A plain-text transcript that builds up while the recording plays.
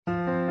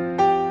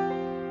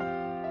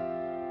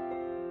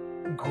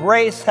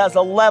grace has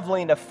a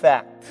leveling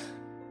effect.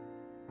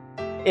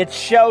 It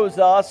shows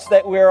us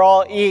that we're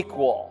all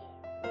equal.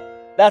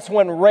 That's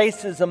when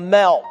racism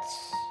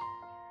melts.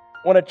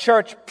 When a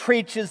church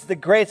preaches the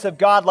grace of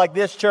God like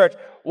this church,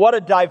 what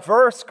a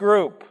diverse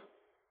group.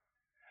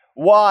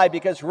 Why?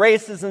 Because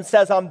racism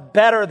says I'm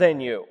better than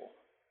you.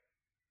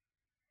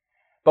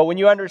 But when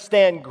you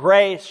understand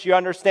grace, you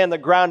understand the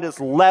ground is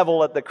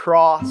level at the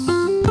cross.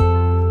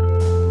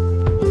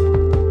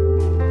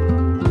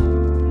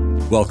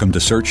 Welcome to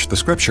Search the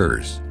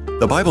Scriptures,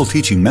 the Bible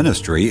teaching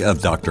ministry of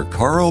Dr.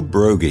 Carl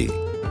Broggi.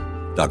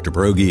 Dr.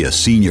 Broggi is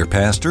senior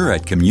pastor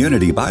at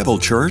Community Bible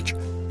Church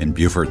in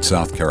Beaufort,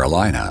 South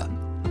Carolina.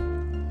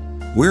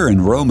 We're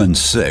in Romans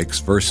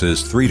 6,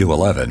 verses 3 to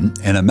 11,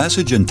 in a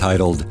message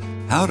entitled,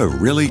 How to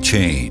Really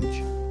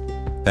Change.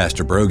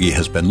 Pastor Broggi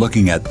has been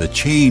looking at the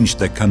change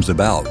that comes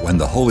about when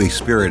the Holy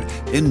Spirit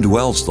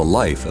indwells the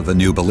life of a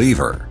new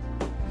believer.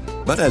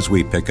 But as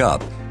we pick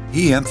up,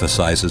 he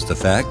emphasizes the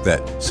fact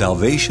that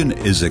salvation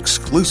is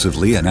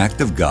exclusively an act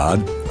of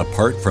God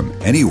apart from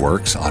any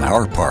works on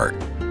our part.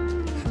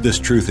 This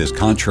truth is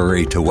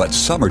contrary to what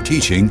some are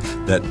teaching,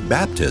 that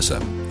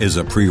baptism is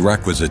a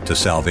prerequisite to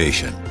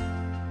salvation.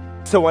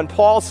 So when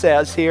Paul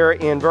says here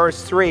in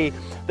verse 3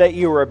 that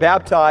you were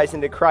baptized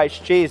into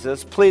Christ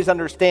Jesus, please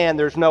understand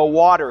there's no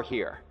water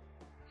here.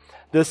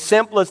 The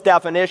simplest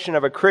definition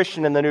of a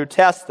Christian in the New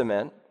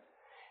Testament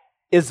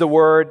is the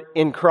word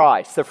in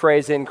Christ, the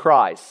phrase in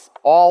Christ.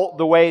 All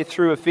the way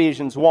through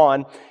Ephesians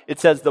 1, it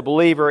says the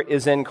believer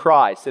is in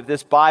Christ. If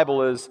this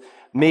Bible is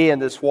me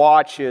and this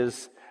watch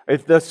is,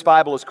 if this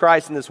Bible is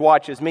Christ and this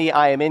watch is me,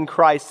 I am in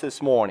Christ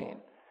this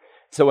morning.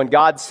 So when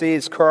God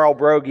sees Carl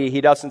Broggi,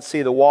 he doesn't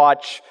see the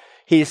watch,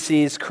 he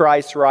sees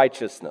Christ's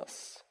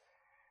righteousness.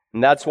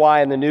 And that's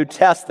why in the New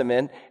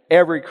Testament,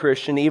 every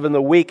Christian, even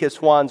the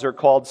weakest ones, are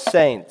called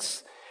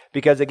saints.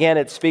 Because again,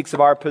 it speaks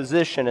of our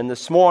position. And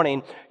this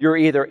morning, you're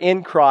either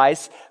in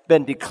Christ,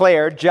 been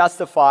declared,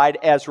 justified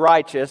as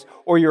righteous,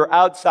 or you're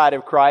outside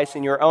of Christ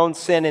in your own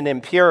sin and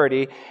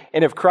impurity.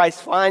 And if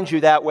Christ finds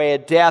you that way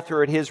at death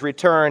or at His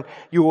return,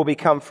 you will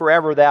become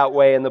forever that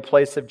way in the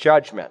place of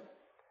judgment.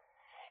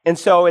 And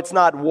so it's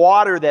not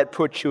water that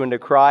puts you into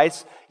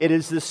Christ. It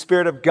is the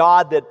Spirit of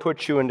God that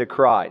puts you into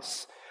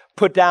Christ.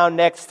 Put down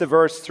next to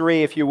verse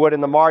 3, if you would,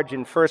 in the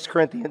margin, 1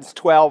 Corinthians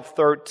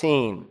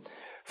 12:13.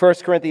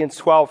 1 Corinthians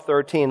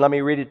 12:13, let me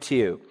read it to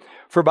you.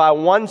 For by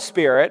one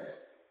Spirit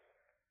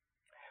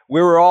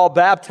we were all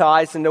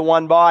baptized into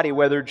one body,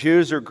 whether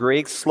Jews or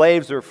Greeks,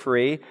 slaves or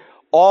free,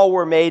 all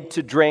were made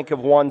to drink of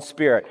one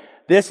Spirit.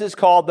 This is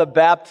called the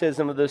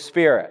baptism of the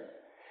Spirit.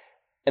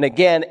 And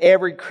again,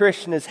 every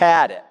Christian has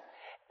had it.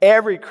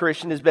 Every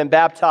Christian has been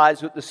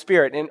baptized with the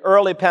Spirit. In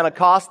early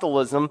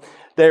Pentecostalism,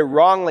 they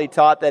wrongly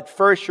taught that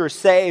first you're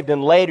saved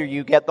and later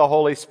you get the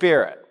Holy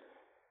Spirit.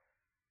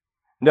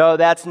 No,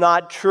 that's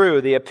not true.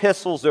 The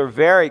epistles are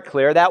very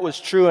clear. That was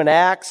true in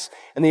Acts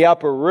in the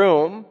upper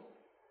room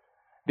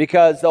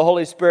because the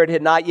Holy Spirit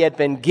had not yet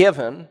been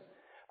given.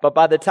 But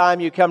by the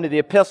time you come to the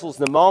epistles,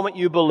 the moment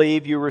you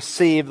believe, you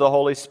receive the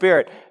Holy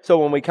Spirit. So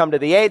when we come to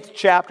the 8th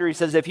chapter, he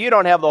says, if you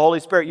don't have the Holy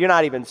Spirit, you're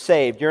not even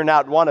saved. You're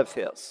not one of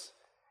His.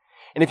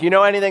 And if you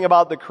know anything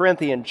about the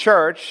Corinthian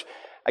church,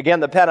 again,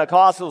 the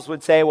Pentecostals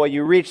would say, well,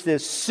 you reach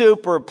this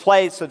super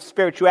place of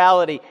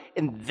spirituality,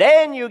 and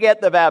then you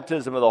get the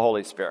baptism of the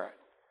Holy Spirit.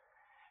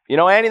 If you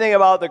know anything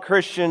about the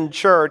Christian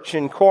church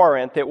in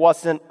Corinth, it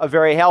wasn't a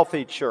very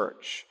healthy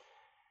church.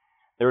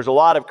 There was a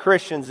lot of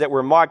Christians that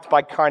were marked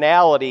by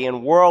carnality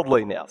and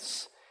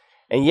worldliness.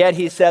 And yet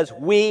he says,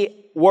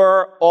 we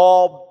were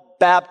all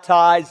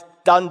baptized,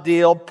 done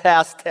deal,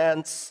 past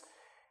tense,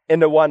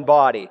 into one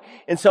body.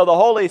 And so the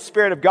Holy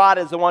Spirit of God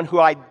is the one who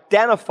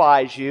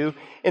identifies you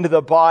into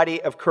the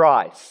body of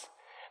Christ.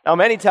 Now,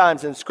 many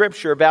times in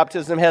Scripture,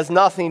 baptism has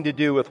nothing to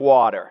do with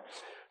water.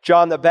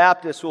 John the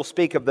Baptist will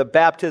speak of the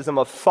baptism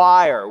of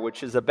fire,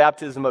 which is a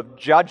baptism of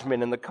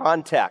judgment in the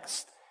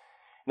context.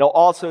 And he'll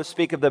also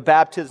speak of the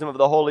baptism of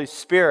the Holy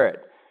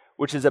Spirit,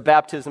 which is a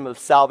baptism of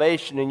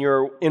salvation, and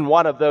you're in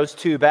one of those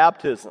two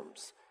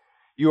baptisms.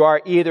 You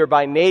are either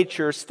by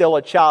nature still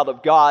a child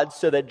of God,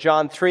 so that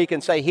John 3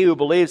 can say, he who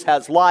believes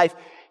has life.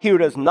 He who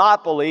does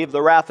not believe,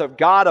 the wrath of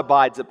God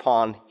abides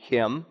upon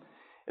him.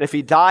 And if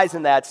he dies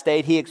in that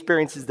state, he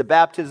experiences the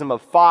baptism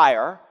of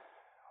fire,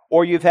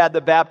 or you've had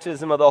the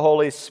baptism of the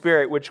Holy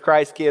Spirit, which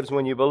Christ gives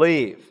when you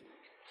believe.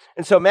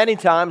 And so many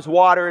times,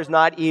 water is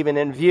not even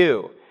in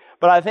view.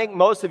 But I think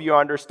most of you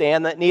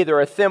understand that neither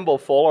a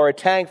thimbleful or a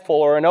tankful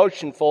or an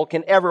oceanful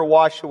can ever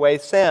wash away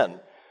sin.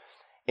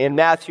 In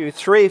Matthew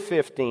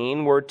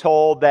 3:15, we're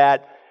told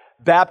that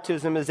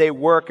baptism is a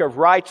work of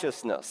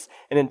righteousness.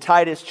 And in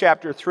Titus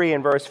chapter 3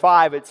 and verse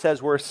 5, it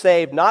says we're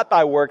saved not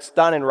by works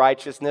done in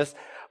righteousness,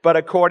 but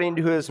according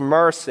to His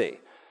mercy.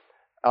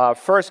 1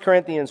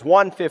 Corinthians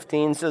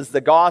 1:15 says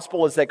the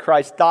gospel is that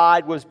Christ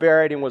died, was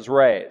buried, and was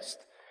raised.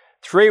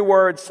 3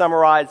 words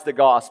summarize the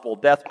gospel: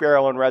 death,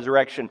 burial, and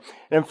resurrection.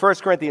 And in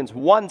 1 Corinthians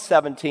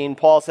 1:17,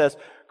 Paul says,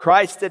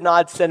 Christ did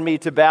not send me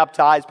to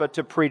baptize, but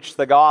to preach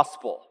the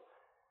gospel,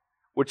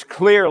 which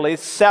clearly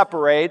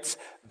separates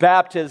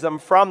baptism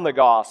from the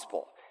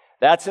gospel.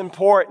 That's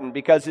important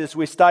because as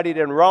we studied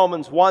in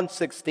Romans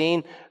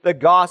 1:16, the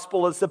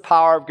gospel is the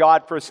power of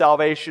God for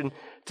salvation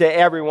to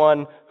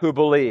everyone who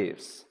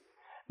believes.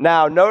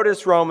 Now,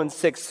 notice Romans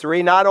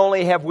 6:3. Not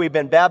only have we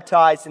been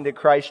baptized into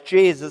Christ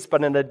Jesus,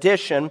 but in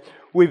addition,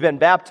 we've been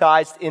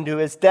baptized into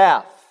his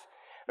death.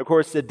 Of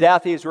course, the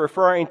death he's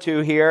referring to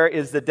here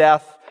is the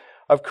death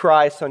of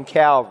Christ on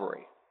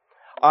Calvary.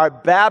 Our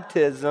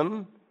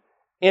baptism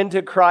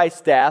into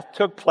Christ's death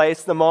took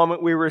place the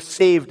moment we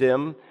received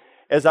him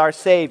as our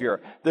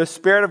Savior. The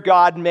Spirit of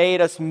God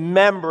made us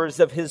members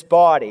of his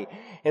body.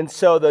 And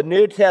so the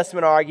New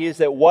Testament argues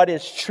that what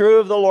is true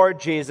of the Lord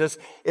Jesus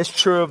is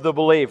true of the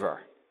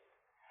believer.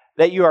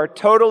 That you are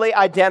totally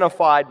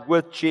identified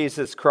with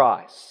Jesus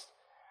Christ.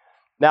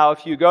 Now,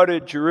 if you go to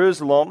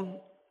Jerusalem,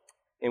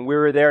 and we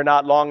were there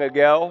not long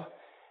ago,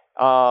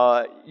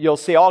 you'll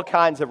see all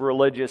kinds of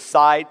religious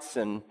sites.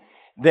 And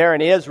there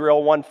in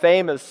Israel, one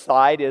famous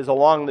site is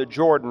along the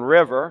Jordan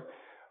River,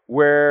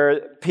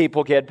 where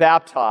people get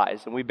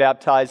baptized. And we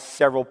baptized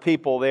several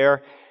people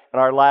there on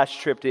our last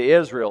trip to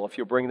Israel. If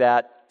you bring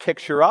that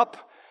picture up,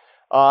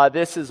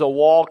 this is a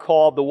wall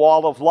called the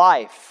Wall of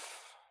Life.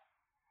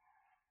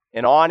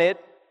 And on it,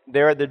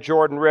 there at the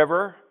Jordan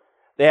River,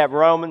 they have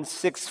Romans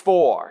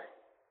 6:4.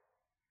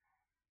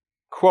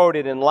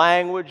 Quoted in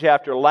language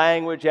after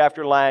language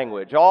after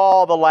language,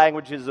 all the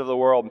languages of the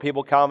world. And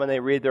people come and they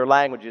read their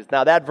languages.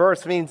 Now that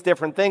verse means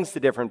different things to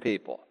different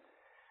people.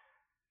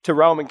 To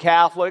Roman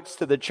Catholics,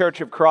 to the Church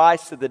of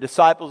Christ, to the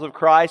disciples of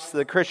Christ, to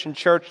the Christian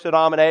church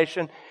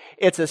denomination,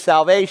 it's a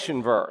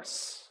salvation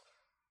verse.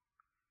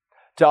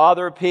 To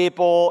other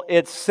people,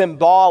 it's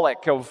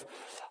symbolic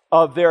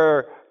of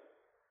their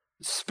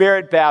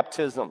spirit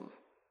baptism,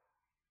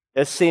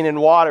 as seen in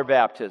water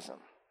baptism.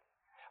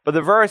 But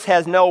the verse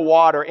has no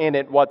water in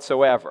it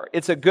whatsoever.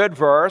 It's a good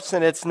verse,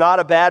 and it's not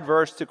a bad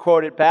verse to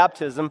quote at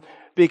baptism,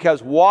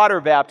 because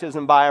water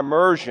baptism by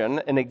immersion,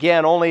 and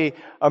again, only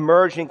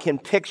immersion can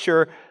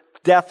picture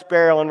death,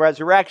 burial, and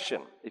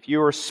resurrection. If you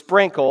were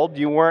sprinkled,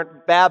 you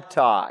weren't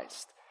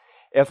baptized.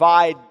 If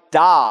I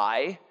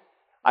die,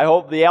 I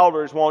hope the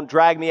elders won't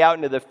drag me out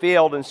into the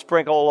field and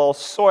sprinkle a little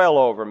soil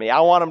over me. I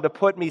want them to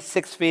put me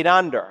 6 feet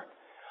under.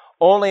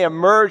 Only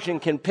immersion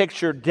can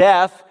picture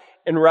death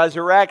and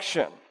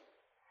resurrection.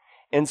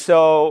 And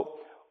so,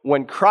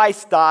 when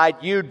Christ died,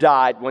 you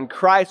died. When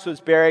Christ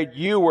was buried,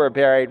 you were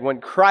buried. When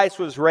Christ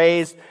was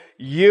raised,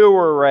 you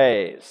were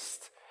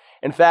raised.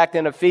 In fact,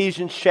 in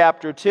Ephesians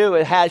chapter 2,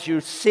 it has you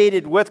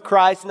seated with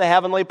Christ in the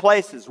heavenly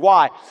places.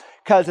 Why?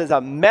 Because as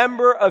a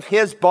member of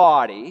his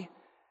body,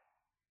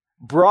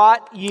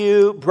 brought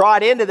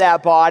into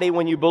that body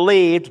when you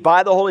believed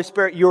by the Holy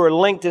Spirit, you were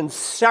linked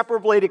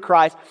inseparably to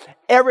Christ.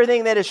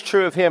 Everything that is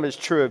true of him is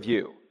true of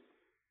you.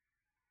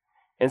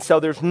 And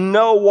so there's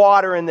no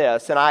water in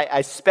this. And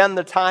I spend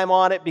the time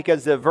on it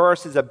because the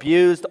verse is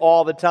abused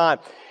all the time.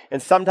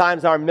 And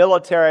sometimes our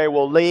military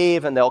will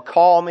leave and they'll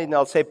call me and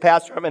they'll say,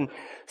 Pastor, I'm in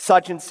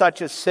such and such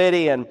a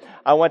city and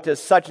I went to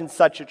such and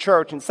such a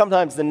church. And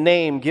sometimes the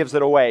name gives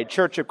it away.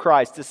 Church of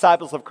Christ,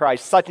 Disciples of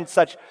Christ, such and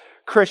such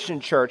Christian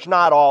church.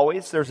 Not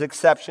always. There's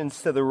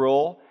exceptions to the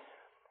rule.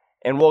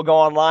 And we'll go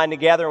online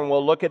together and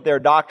we'll look at their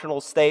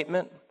doctrinal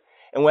statement.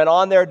 And when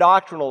on their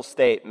doctrinal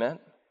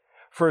statement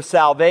for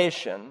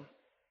salvation,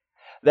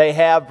 they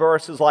have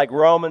verses like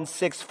Romans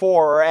 6:4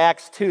 or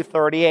Acts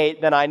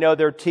 2:38, then I know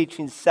they're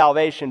teaching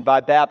salvation by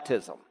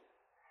baptism.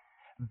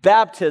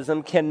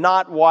 Baptism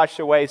cannot wash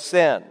away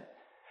sin.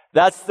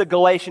 That's the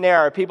Galatian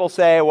error. People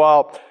say,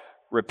 well,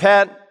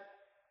 repent,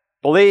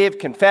 believe,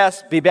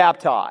 confess, be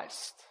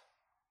baptized.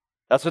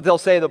 That's what they'll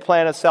say the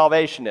plan of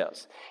salvation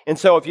is. And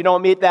so if you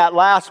don't meet that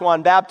last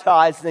one,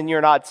 baptized, then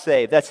you're not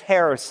saved. That's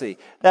heresy.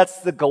 That's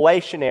the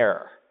Galatian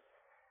error.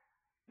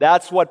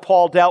 That's what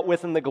Paul dealt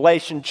with in the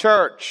Galatian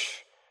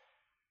church,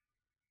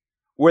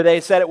 where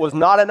they said it was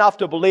not enough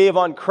to believe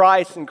on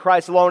Christ and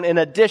Christ alone. In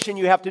addition,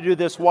 you have to do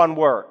this one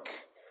work.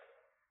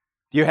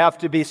 You have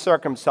to be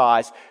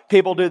circumcised.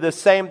 People do the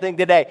same thing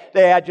today.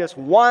 They had just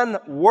one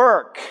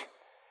work,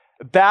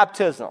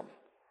 baptism.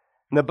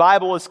 And the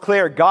Bible is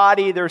clear. God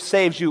either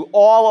saves you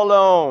all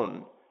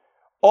alone,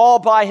 all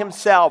by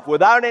himself,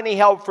 without any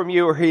help from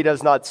you, or he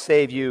does not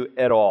save you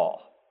at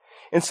all.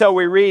 And so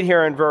we read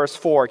here in verse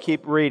 4,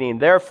 keep reading.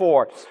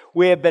 Therefore,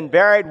 we have been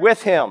buried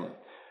with him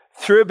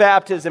through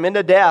baptism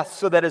into death,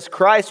 so that as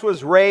Christ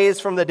was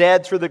raised from the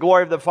dead through the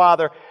glory of the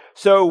Father,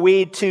 so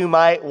we too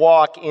might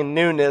walk in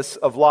newness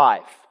of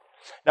life.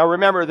 Now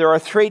remember, there are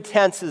 3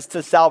 tenses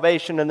to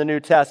salvation in the New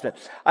Testament.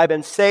 I've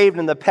been saved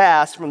in the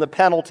past from the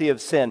penalty of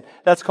sin.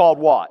 That's called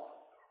what?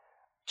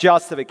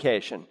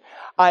 Justification.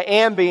 I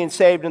am being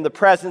saved in the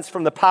presence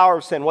from the power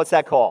of sin. What's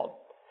that called?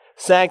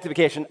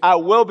 Sanctification. I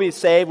will be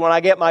saved when I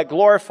get my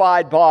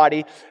glorified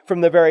body from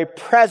the very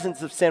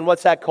presence of sin.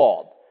 What's that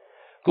called?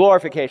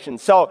 Glorification.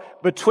 So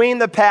between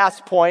the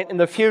past point and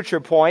the future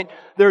point,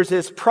 there's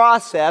this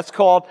process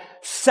called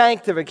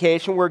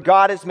sanctification where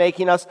God is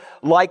making us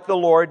like the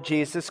Lord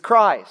Jesus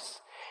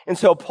Christ. And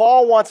so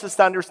Paul wants us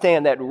to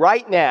understand that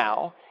right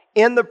now,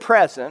 in the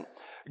present,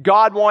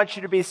 God wants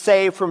you to be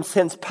saved from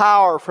sin's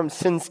power, from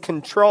sin's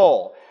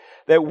control.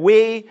 That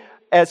we,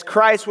 as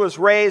Christ was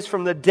raised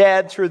from the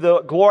dead through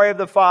the glory of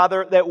the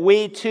Father, that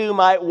we too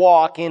might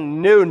walk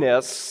in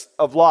newness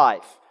of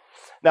life.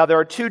 Now, there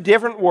are two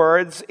different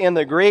words in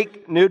the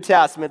Greek New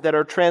Testament that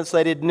are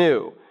translated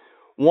new.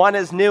 One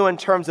is new in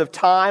terms of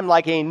time,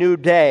 like a new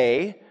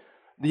day.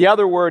 The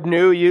other word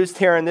new, used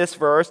here in this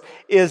verse,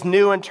 is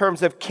new in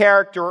terms of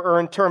character or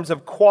in terms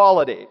of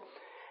quality.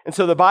 And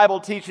so the Bible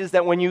teaches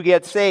that when you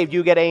get saved,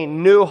 you get a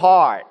new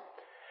heart,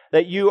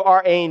 that you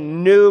are a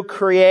new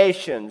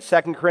creation,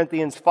 2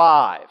 Corinthians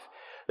 5,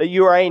 that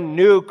you are a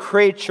new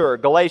creature,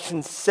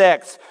 Galatians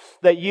 6,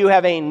 that you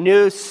have a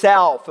new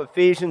self,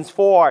 Ephesians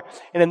 4,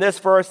 and in this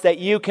verse that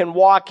you can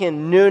walk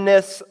in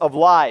newness of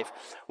life.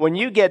 When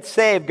you get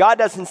saved, God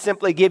doesn't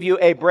simply give you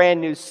a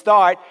brand new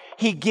start,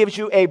 He gives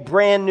you a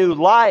brand new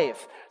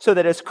life, so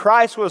that as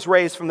Christ was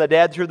raised from the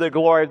dead through the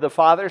glory of the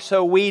Father,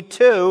 so we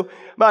too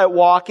might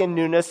walk in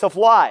newness of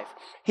life.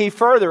 He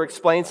further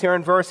explains here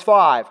in verse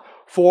 5,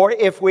 for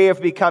if we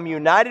have become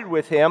united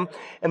with Him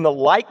in the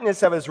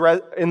likeness of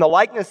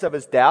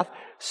His death,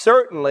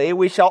 certainly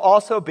we shall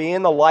also be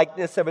in the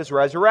likeness of His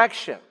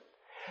resurrection.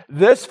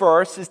 This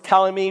verse is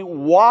telling me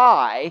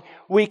why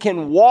we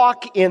can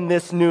walk in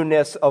this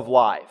newness of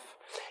life.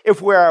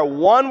 If we are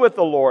one with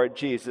the Lord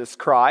Jesus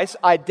Christ,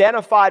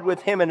 identified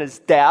with Him in His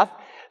death,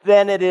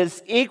 then it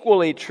is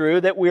equally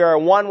true that we are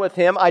one with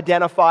Him,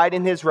 identified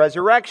in His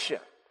resurrection.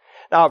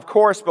 Now, of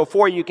course,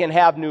 before you can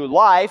have new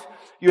life,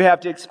 you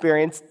have to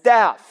experience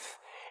death.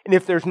 And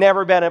if there's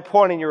never been a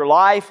point in your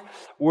life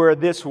where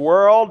this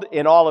world,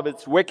 in all of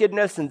its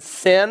wickedness and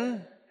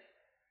sin,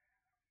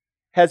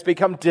 has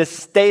become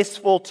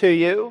distasteful to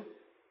you,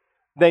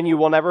 then you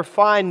will never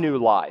find new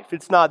life.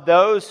 It's not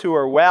those who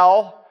are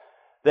well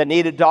that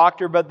need a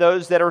doctor, but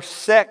those that are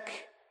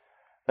sick.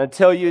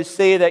 Until you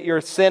see that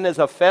your sin is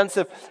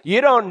offensive,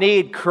 you don't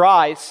need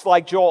Christ,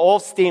 like Joel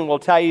Osteen will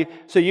tell you,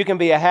 so you can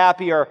be a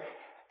happier,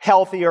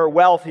 healthier,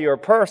 wealthier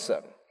person.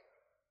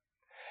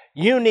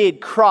 You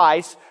need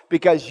Christ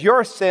because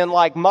your sin,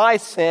 like my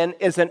sin,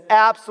 is an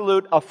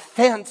absolute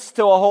offense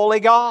to a holy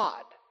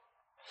God.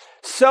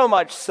 So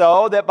much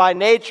so that by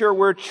nature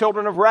we're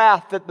children of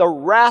wrath, that the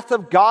wrath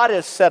of God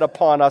is set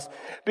upon us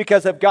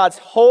because of God's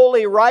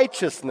holy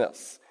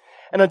righteousness.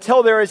 And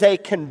until there is a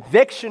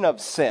conviction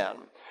of sin,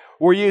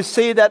 where you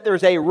see that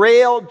there's a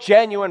real,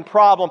 genuine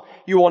problem,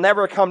 you will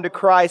never come to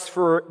Christ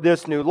for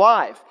this new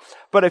life.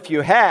 But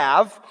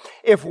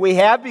if we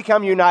have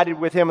become united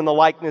with Him in the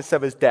likeness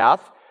of His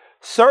death,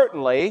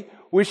 certainly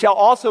we shall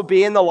also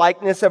be in the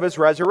likeness of His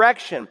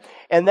resurrection.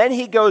 And then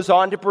he goes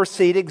on to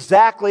proceed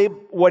exactly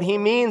what he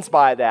means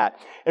by that.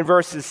 In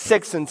verses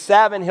 6 and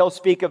 7, he'll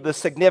speak of the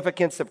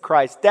significance of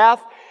Christ's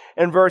death.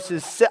 In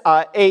verses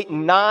 8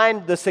 and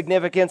 9, the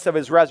significance of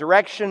His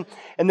resurrection.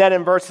 And then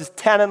in verses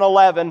 10 and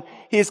 11,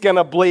 he's going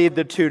to bleed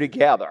the two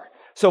together.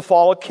 So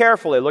follow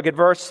carefully. Look at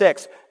verse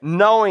 6.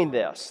 Knowing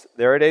this.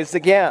 There it is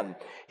again.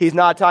 He's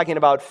not talking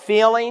about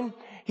feeling.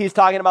 He's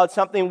talking about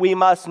something we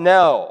must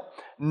know.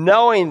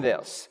 Knowing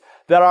this,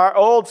 that our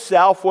old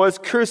self was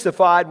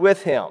crucified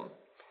with Him.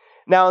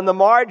 Now, in the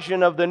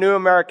margin of the New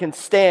American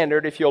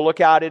Standard, if you'll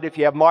look at it, if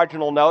you have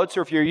marginal notes,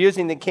 or if you're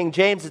using the King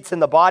James, it's in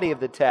the body of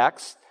the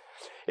text.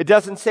 It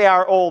doesn't say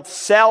our old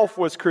self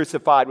was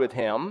crucified with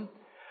Him,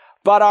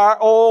 but our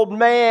old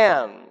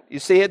man. You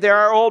see it there?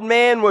 Our old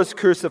man was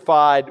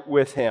crucified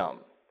with Him.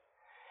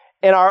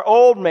 And our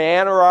old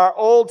man, or our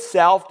old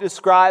self,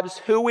 describes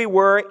who we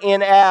were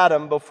in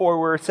Adam before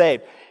we were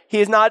saved.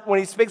 When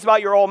he speaks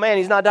about your old man,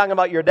 he's not talking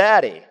about your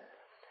daddy.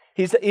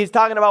 He's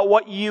talking about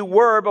what you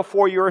were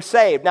before you were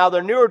saved. Now,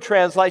 the newer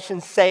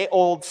translations say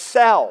old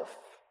self,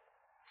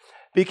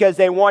 because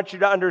they want you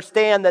to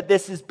understand that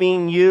this is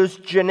being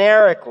used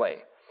generically.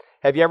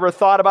 Have you ever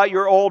thought about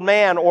your old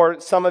man, or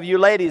some of you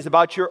ladies,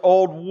 about your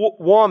old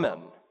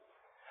woman?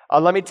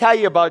 Let me tell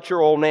you about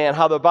your old man,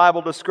 how the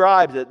Bible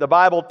describes it. The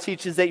Bible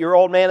teaches that your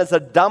old man is a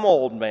dumb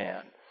old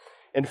man.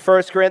 In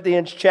 1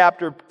 Corinthians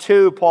chapter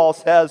 2, Paul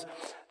says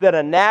that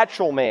a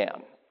natural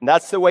man, and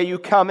that's the way you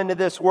come into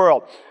this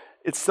world,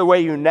 it's the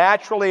way you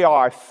naturally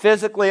are,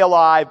 physically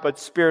alive but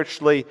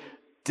spiritually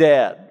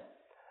dead.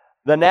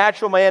 The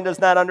natural man does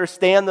not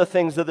understand the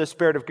things of the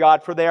Spirit of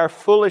God, for they are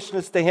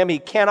foolishness to him. He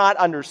cannot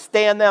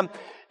understand them,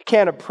 he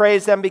can't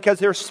appraise them because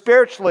they're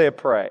spiritually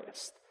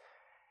appraised.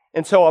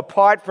 And so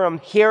apart from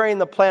hearing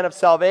the plan of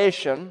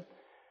salvation,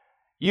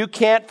 you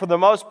can't, for the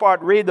most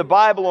part, read the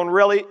Bible and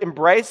really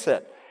embrace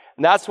it.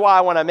 And that's why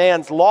when a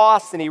man's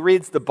lost and he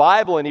reads the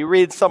Bible and he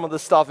reads some of the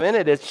stuff in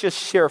it, it's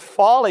just sheer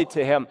folly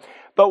to him.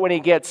 But when he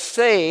gets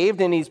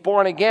saved and he's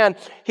born again,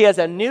 he has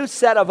a new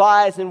set of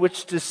eyes in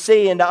which to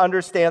see and to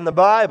understand the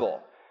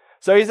Bible.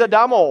 So he's a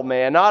dumb old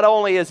man. Not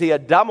only is he a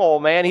dumb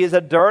old man, he's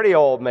a dirty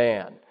old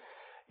man.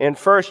 In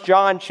 1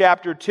 John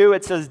chapter 2,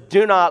 it says,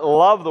 "Do not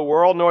love the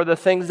world nor the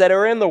things that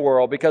are in the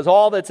world, because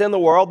all that's in the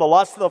world, the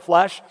lust of the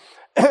flesh,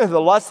 the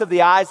lust of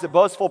the eyes, the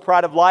boastful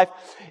pride of life,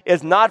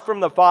 is not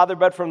from the Father,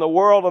 but from the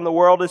world, and the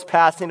world is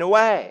passing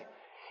away."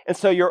 And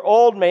so your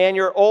old man,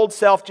 your old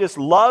self just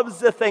loves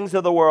the things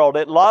of the world.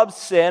 It loves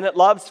sin. It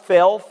loves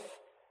filth.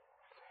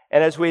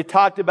 And as we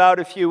talked about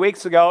a few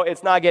weeks ago,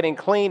 it's not getting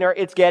cleaner,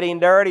 it's getting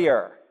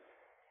dirtier.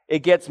 It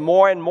gets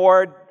more and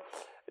more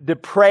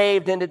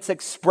depraved in its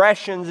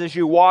expressions as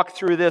you walk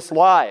through this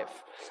life.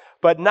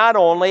 But not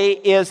only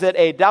is it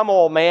a dumb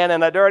old man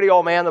and a dirty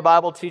old man, the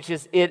Bible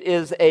teaches it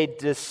is a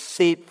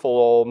deceitful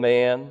old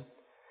man.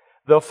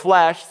 The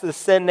flesh, the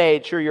sin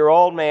nature, your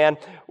old man,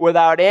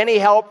 without any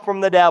help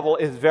from the devil,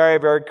 is very,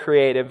 very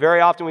creative.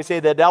 Very often we say,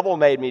 the devil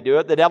made me do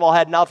it. The devil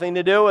had nothing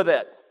to do with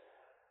it.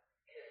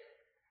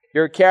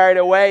 You're carried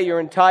away,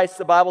 you're enticed,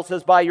 the Bible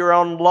says, by your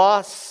own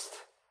lust.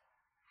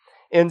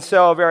 And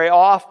so very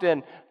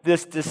often,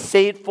 this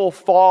deceitful,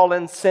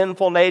 fallen,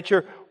 sinful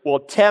nature will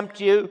tempt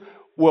you,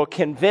 will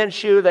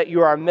convince you that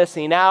you are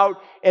missing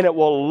out, and it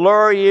will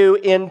lure you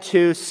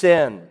into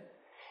sin.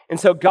 And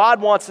so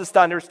God wants us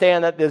to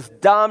understand that this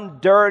dumb,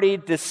 dirty,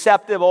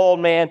 deceptive old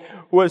man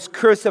was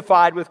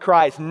crucified with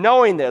Christ.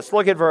 Knowing this,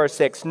 look at verse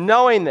 6,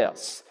 knowing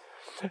this,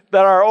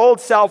 that our old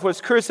self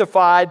was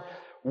crucified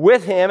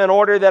with him in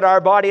order that our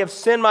body of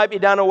sin might be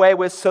done away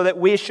with, so that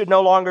we should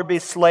no longer be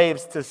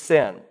slaves to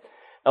sin.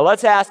 Now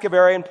let's ask a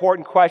very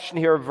important question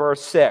here in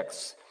verse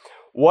 6.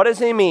 What does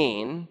he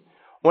mean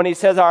when he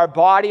says our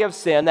body of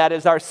sin, that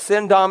is our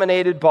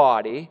sin-dominated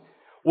body,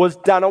 was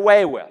done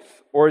away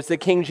with? Or as the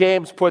King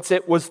James puts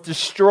it, was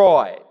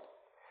destroyed.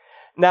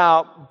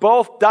 Now,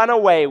 both done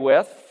away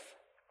with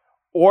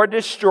or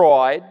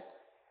destroyed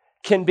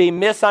can be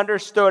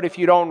misunderstood if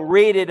you don't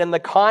read it in the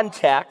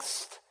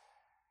context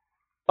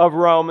of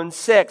Romans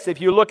 6.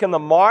 If you look in the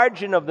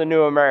margin of the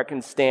New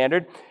American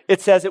Standard, it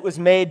says it was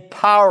made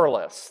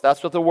powerless.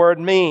 That's what the word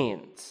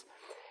means.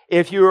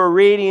 If you were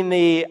reading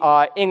the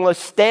English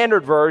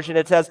Standard Version,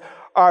 it says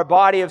our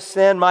body of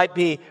sin might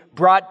be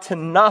brought to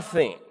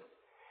nothing.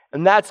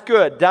 And that's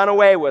good, done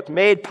away with,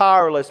 made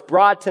powerless,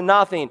 brought to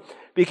nothing.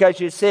 Because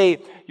you see,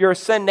 your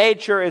sin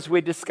nature, as we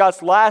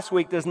discussed last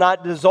week, does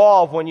not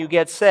dissolve when you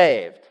get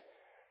saved.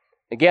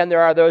 Again,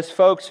 there are those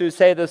folks who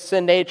say the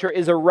sin nature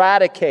is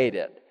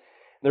eradicated.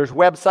 There's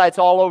websites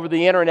all over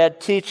the internet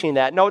teaching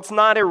that. No, it's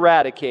not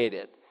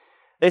eradicated.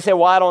 They say,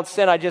 well, I don't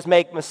sin, I just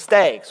make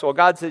mistakes. Well,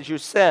 God says you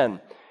sin.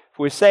 If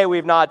we say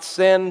we've not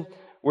sinned,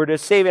 we're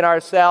deceiving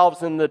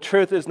ourselves and the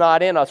truth is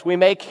not in us. We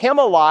make him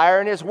a liar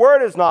and his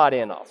word is not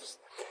in us.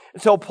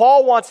 And so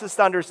Paul wants us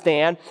to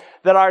understand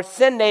that our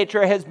sin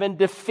nature has been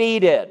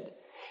defeated.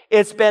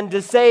 It's been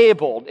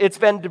disabled. It's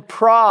been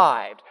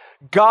deprived.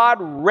 God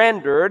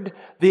rendered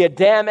the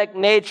Adamic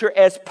nature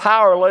as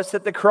powerless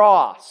at the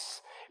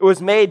cross. It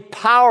was made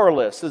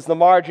powerless, as the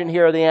margin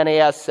here of the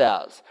NAS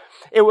says.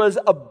 It was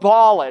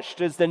abolished,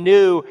 as the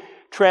new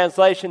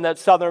translation that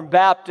Southern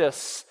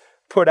Baptists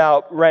put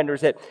out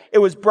renders it. It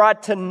was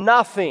brought to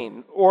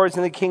nothing, or as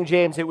in the King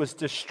James, it was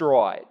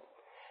destroyed.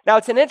 Now,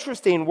 it's an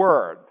interesting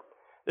word.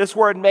 This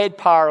word made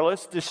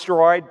powerless,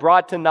 destroyed,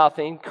 brought to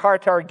nothing,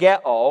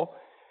 katargeo,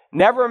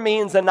 never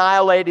means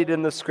annihilated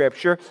in the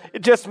Scripture.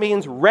 It just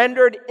means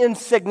rendered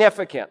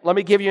insignificant. Let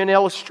me give you an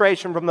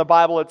illustration from the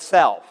Bible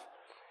itself.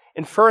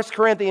 In 1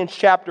 Corinthians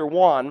chapter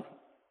 1,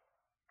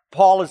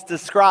 Paul is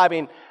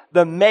describing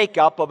the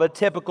makeup of a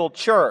typical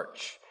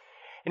church.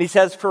 And he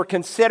says, "For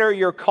consider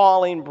your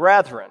calling,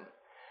 brethren,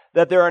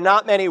 that there are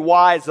not many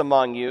wise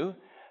among you,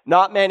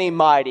 not many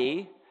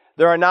mighty,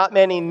 there are not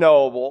many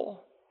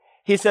noble."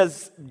 He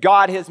says,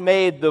 God has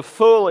made the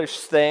foolish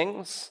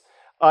things.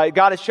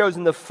 God has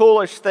chosen the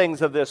foolish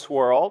things of this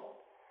world.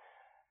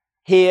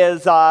 He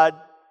has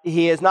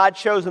not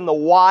chosen the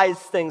wise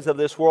things of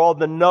this world,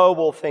 the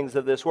noble things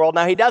of this world.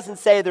 Now, he doesn't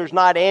say there's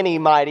not any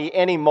mighty,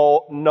 any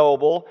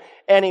noble,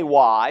 any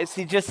wise.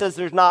 He just says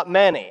there's not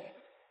many.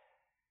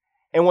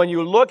 And when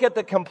you look at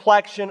the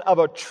complexion of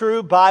a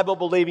true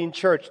Bible-believing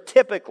church,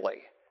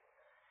 typically,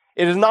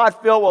 it is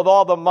not filled with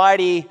all the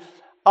mighty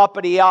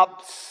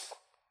uppity-ups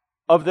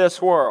of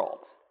this world.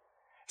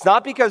 It's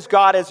not because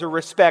God is a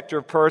respecter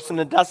of person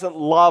and doesn't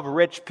love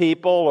rich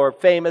people or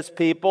famous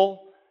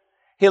people.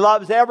 He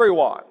loves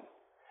everyone.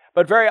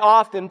 But very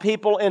often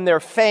people in their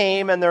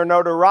fame and their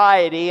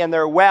notoriety and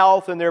their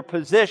wealth and their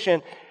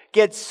position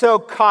get so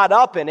caught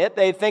up in it,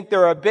 they think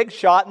they're a big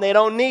shot and they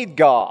don't need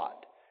God.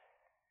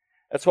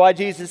 That's why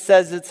Jesus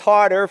says it's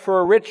harder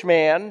for a rich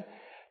man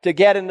to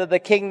get into the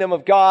kingdom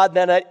of God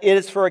than it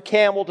is for a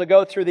camel to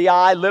go through the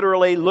eye.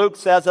 Literally, Luke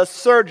says, a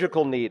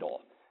surgical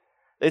needle.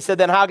 They said,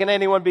 then how can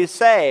anyone be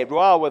saved?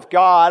 Well, with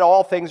God,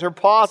 all things are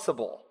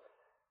possible.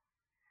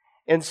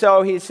 And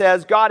so he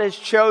says, God has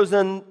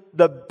chosen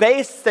the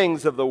base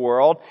things of the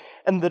world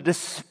and the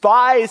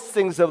despised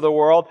things of the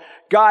world.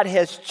 God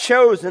has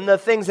chosen the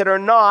things that are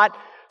not,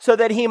 so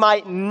that he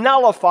might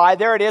nullify,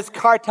 there it is,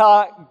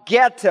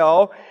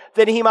 katargeto,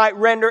 that he might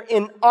render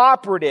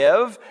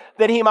inoperative,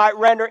 that he might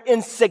render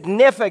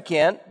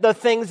insignificant the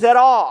things that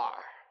are.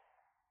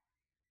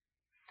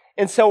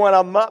 And so when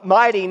a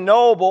mighty,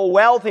 noble,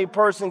 wealthy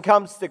person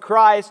comes to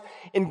Christ,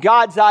 in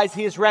God's eyes,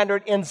 he is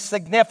rendered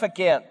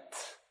insignificant.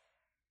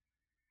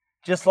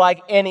 Just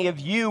like any of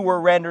you were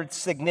rendered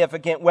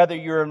significant, whether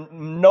you're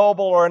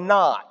noble or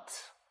not.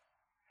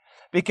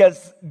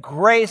 because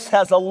grace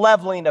has a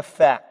leveling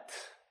effect.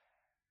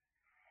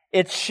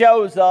 It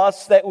shows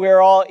us that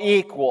we're all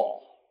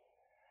equal.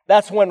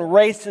 That's when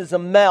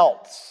racism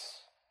melts.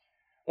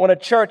 When a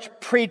church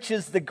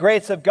preaches the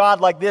grace of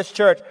God like this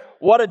church,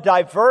 what a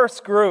diverse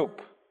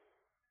group.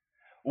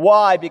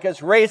 Why? Because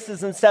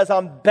racism says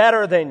I'm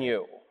better than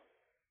you.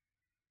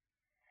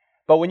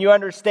 But when you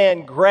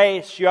understand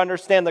grace, you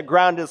understand the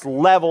ground is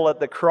level at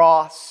the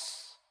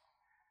cross.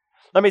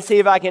 Let me see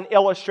if I can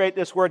illustrate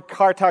this word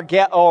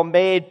katargeo,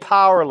 made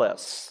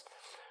powerless.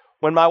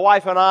 When my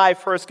wife and I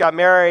first got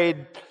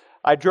married,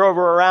 I drove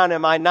her around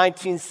in my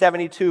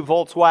 1972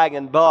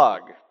 Volkswagen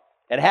Bug.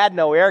 It had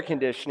no air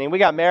conditioning. We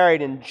got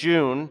married in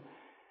June,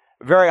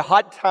 a very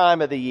hot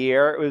time of the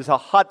year. It was a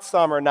hot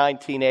summer,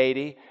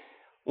 1980.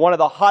 One of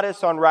the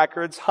hottest on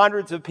records.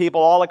 Hundreds of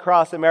people all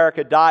across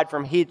America died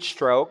from heat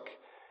stroke.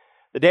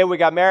 The day we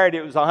got married,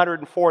 it was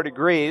 104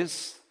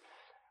 degrees.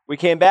 We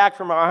came back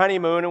from our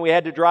honeymoon and we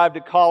had to drive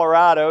to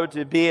Colorado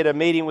to be at a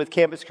meeting with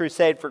Campus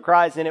Crusade for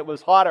Christ, and it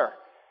was hotter.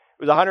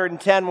 It was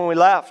 110 when we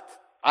left.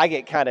 I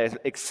get kind of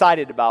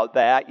excited about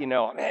that.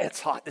 Man,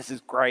 it's hot. This is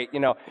great.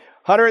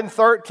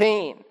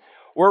 113.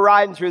 We're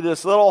riding through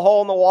this little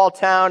hole-in-the-wall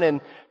town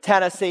in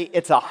Tennessee.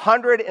 It's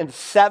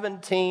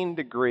 117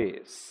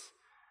 degrees.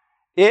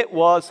 It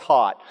was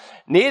hot.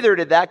 Neither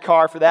did that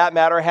car, for that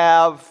matter,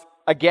 have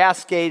a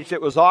gas gauge that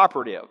was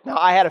operative. Now,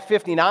 I had a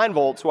 59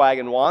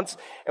 Volkswagen once,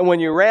 and when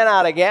you ran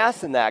out of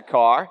gas in that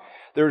car,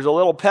 there was a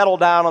little pedal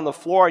down on the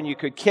floor, and you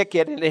could kick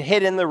it, and it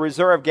hit in the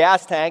reserve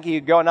gas tank, and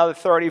you'd go another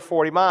 30,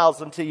 40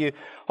 miles until you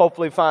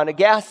hopefully found a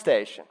gas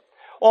station.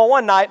 Well,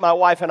 one night, my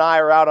wife and I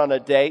are out on a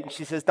date, and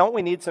she says, "Don't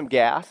we need some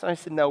gas?" And I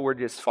said, "No, we're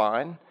just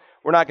fine.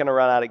 We're not going to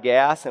run out of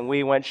gas." And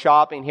we went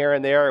shopping here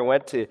and there and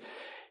went to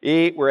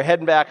eat. We're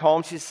heading back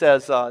home. She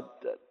says,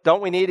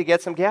 "Don't we need to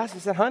get some gas?" I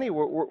said, "Honey,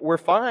 we're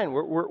fine.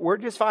 We're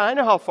just fine. I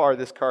know how far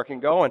this car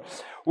can go." And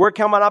we're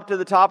coming up to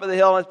the top of the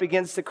hill, and it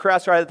begins to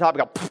crest right at the top.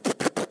 It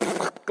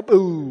go,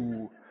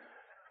 boo,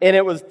 and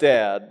it was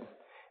dead.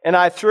 And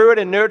I threw it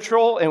in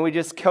neutral, and we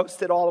just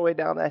coasted all the way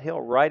down that hill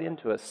right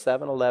into a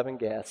 7-Eleven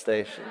gas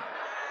station.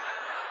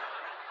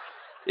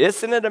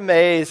 Isn't it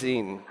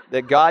amazing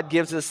that God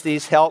gives us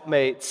these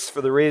helpmates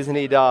for the reason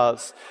He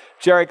does?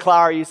 Jerry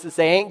Clower used to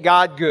say, "Ain't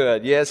God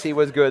good?" Yes, He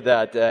was good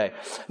that day.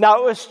 Now,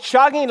 it was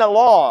chugging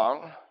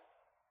along,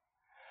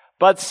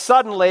 but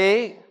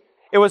suddenly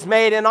it was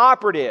made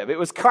inoperative. It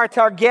was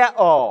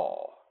katargeo.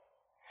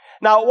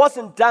 Now, it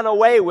wasn't done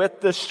away with,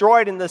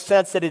 destroyed in the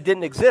sense that it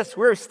didn't exist.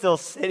 We're still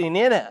sitting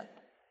in it.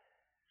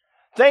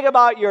 Think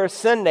about your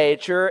sin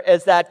nature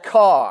as that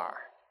car.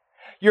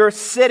 You're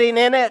sitting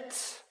in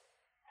it,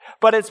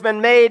 but it's been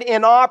made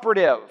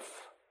inoperative.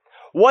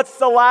 What's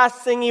the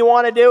last thing you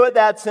want to do with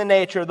that sin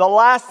nature? The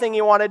last thing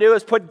you want to do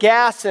is put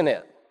gas in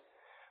it.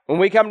 When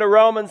we come to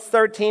Romans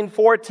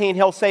 13:14,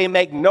 he'll say,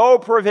 "Make no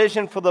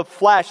provision for the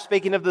flesh,"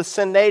 speaking of the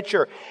sin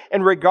nature,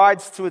 in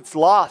regards to its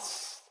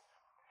lusts.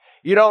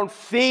 You don't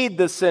feed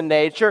the sin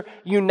nature.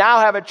 You now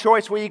have a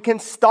choice where you can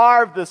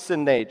starve the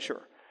sin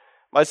nature.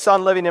 My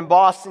son living in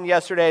Boston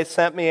yesterday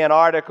sent me an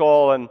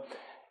article, and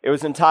it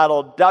was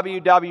entitled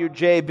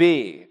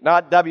WWJB,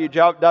 not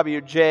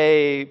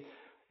WWJD,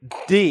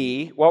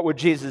 what would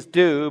Jesus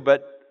do,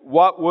 but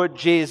what would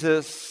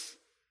Jesus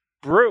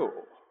brew?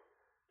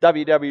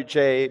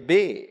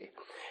 WWJB.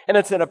 And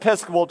it's an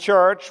Episcopal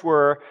church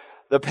where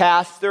the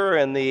pastor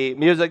and the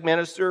music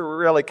minister were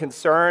really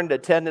concerned.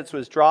 Attendance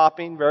was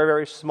dropping, very,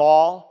 very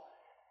small.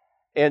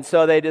 And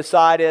so they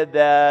decided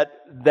that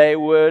they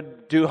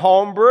would do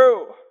home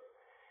brew.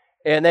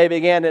 And they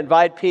began to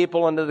invite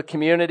people into the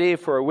community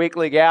for a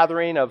weekly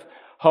gathering of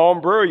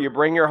home brew. You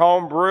bring your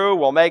home brew,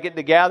 we'll make it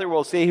together,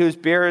 we'll see whose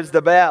beer is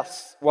the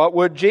best. What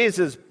would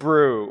Jesus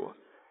brew?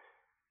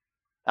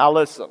 Now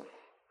listen.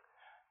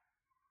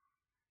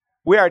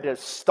 We are to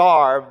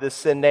starve the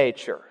sin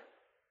nature.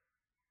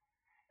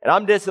 And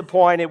I'm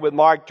disappointed with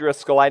Mark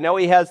Driscoll. I know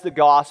he has the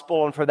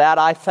gospel, and for that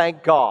I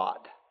thank God.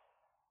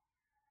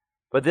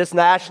 But this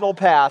national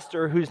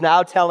pastor who's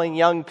now telling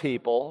young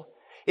people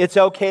it's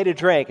okay to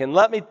drink. And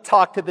let me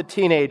talk to the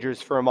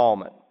teenagers for a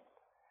moment.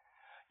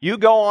 You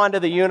go on to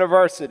the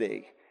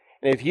university,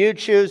 and if you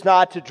choose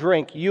not to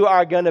drink, you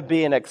are going to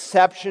be an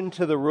exception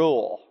to the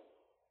rule.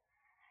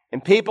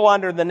 And people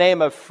under the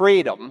name of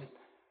freedom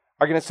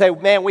are going to say,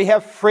 "Man, we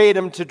have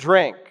freedom to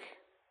drink."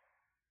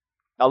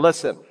 Now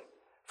listen.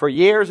 For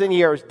years and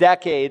years,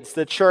 decades,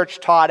 the church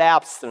taught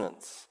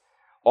abstinence.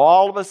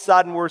 All of a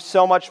sudden, we're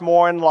so much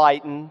more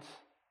enlightened.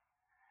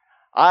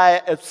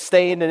 I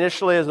abstained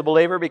initially as a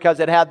believer because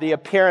it had the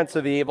appearance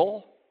of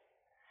evil.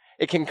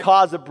 It can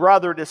cause a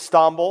brother to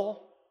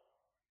stumble.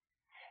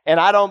 And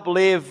I don't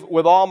believe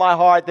with all my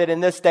heart that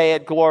in this day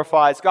it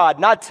glorifies God.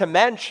 Not to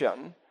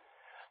mention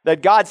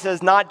that God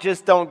says not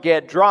just don't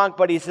get drunk,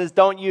 but He says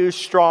don't use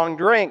strong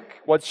drink.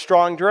 What's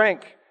strong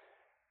drink?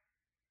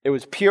 It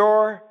was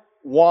pure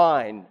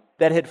wine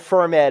that had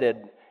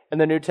fermented in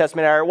the New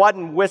Testament era. It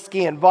wasn't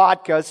whiskey and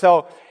vodka.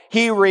 So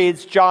he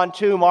reads John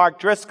 2, Mark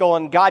Driscoll,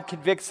 and God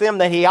convicts him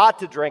that he ought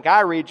to drink.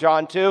 I read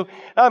John 2, and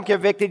I'm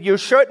convicted you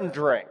shouldn't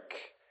drink.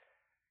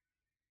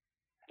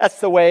 That's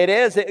the way it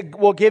is. It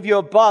will give you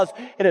a buzz.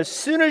 And as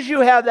soon as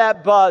you have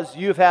that buzz,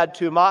 you've had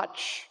too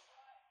much.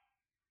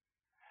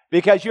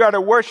 Because you are to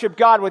worship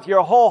God with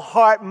your whole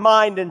heart,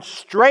 mind, and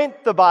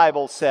strength, the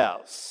Bible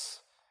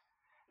says.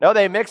 No,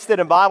 they mixed it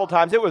in Bible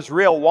times. It was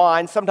real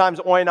wine. Sometimes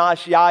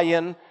oinos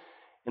yayin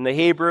in the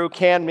Hebrew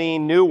can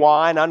mean new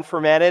wine,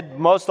 unfermented.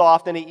 Most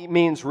often it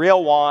means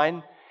real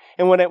wine.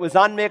 And when it was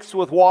unmixed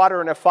with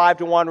water in a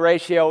 5-to-1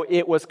 ratio,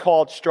 it was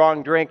called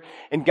strong drink.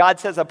 And God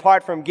says,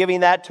 apart from giving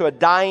that to a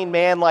dying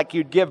man like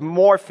you'd give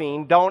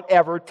morphine, don't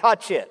ever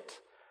touch it.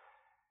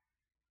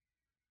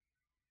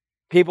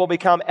 People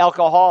become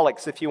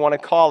alcoholics, if you want to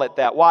call it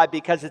that. Why?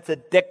 Because it's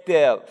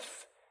addictive.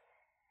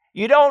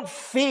 You don't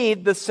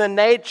feed the sin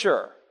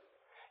nature.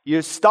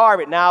 You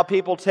starve it. Now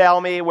people tell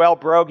me, well,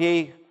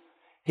 Broggi,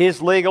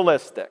 he's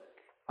legalistic.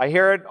 I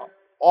hear it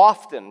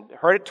often.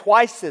 Heard it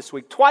twice this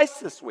week.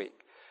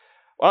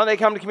 Why don't they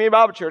come to Community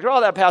Bible Church? Oh,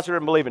 that pastor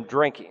doesn't believe in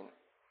drinking.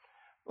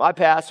 My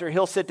pastor,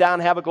 he'll sit down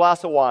and have a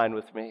glass of wine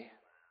with me.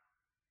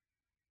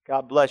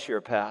 God bless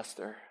your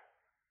pastor.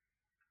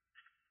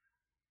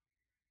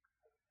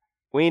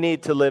 We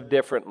need to live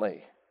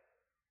differently.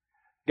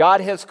 God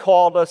has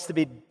called us to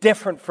be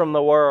different from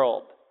the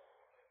world.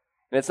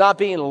 And it's not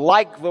being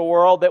like the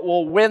world that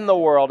will win the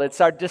world. It's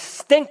our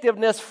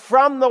distinctiveness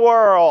from the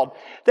world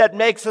that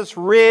makes us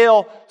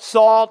real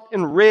salt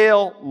and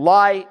real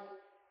light.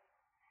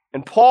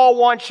 And Paul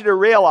wants you to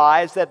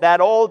realize that that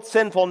old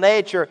sinful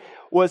nature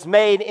was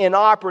made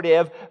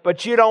inoperative,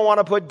 but you don't want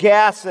to put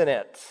gas in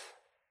it.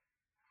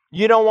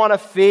 You don't want to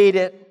feed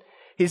it.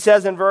 He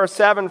says in verse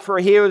 7, for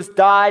he who has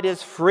died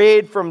is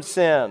freed from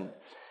sin.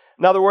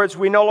 In other words,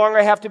 we no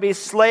longer have to be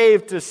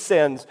slave to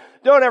sins.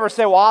 Don't ever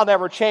say, well, I'll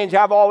never change.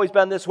 I've always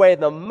been this way.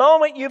 The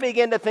moment you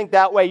begin to think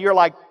that way, you're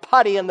like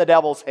putty in the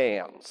devil's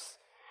hands.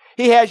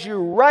 He has you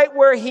right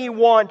where he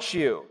wants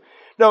you.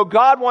 No,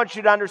 God wants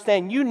you to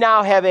understand you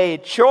now have a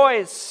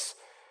choice.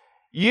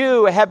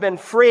 You have been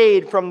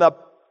freed from the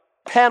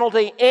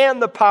penalty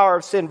and the power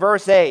of sin.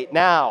 Verse 8,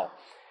 now,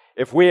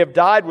 if we have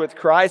died with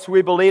Christ,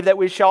 we believe that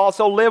we shall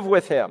also live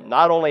with him,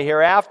 not only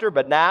hereafter,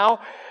 but now,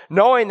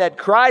 knowing that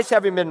Christ,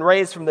 having been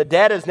raised from the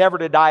dead, is never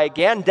to die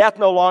again. Death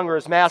no longer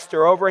is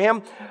master over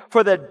him.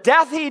 For the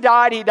death he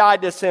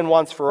died to sin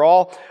once for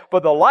all.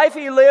 But the life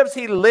he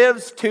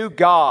lives to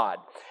God.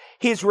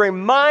 He's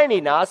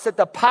reminding us that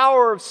the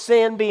power of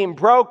sin being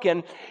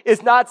broken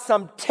is not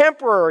some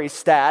temporary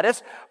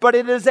status, but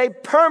it is a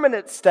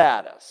permanent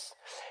status.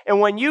 And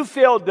when you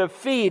feel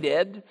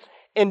defeated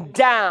and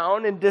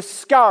down and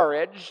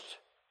discouraged,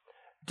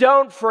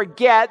 don't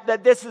forget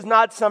that this is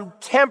not some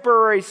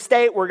temporary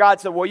state where God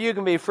said, well, you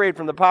can be freed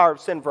from the power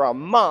of sin for a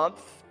month.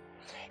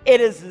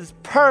 It is as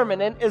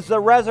permanent as the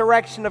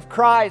resurrection of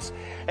Christ,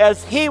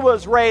 as he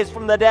was raised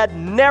from the dead,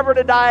 never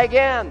to die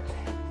again.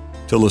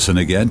 To listen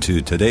again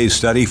to today's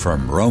study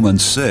from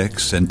Romans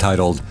 6,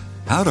 entitled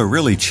How to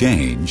Really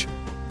Change,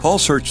 call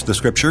Search the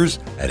Scriptures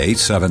at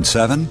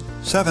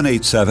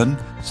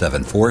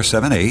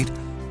 877-787-7478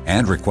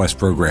 and request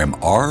program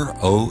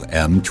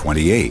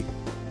ROM28.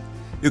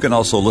 You can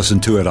also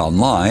listen to it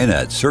online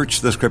at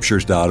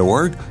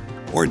searchthescriptures.org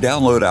or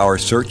download our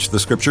Search the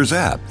Scriptures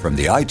app from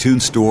the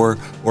iTunes Store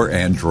or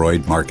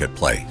Android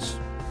Marketplace.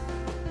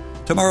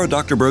 Tomorrow,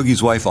 Dr.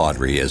 Broggi's wife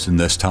Audrey is in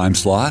this time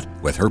slot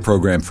with her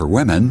program for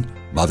women,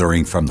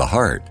 Mothering from the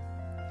Heart.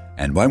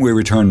 And when we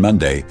return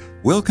Monday,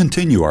 we'll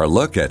continue our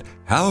look at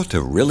how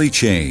to really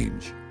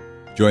change.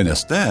 Join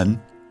us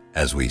then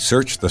as we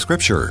search the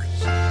Scriptures.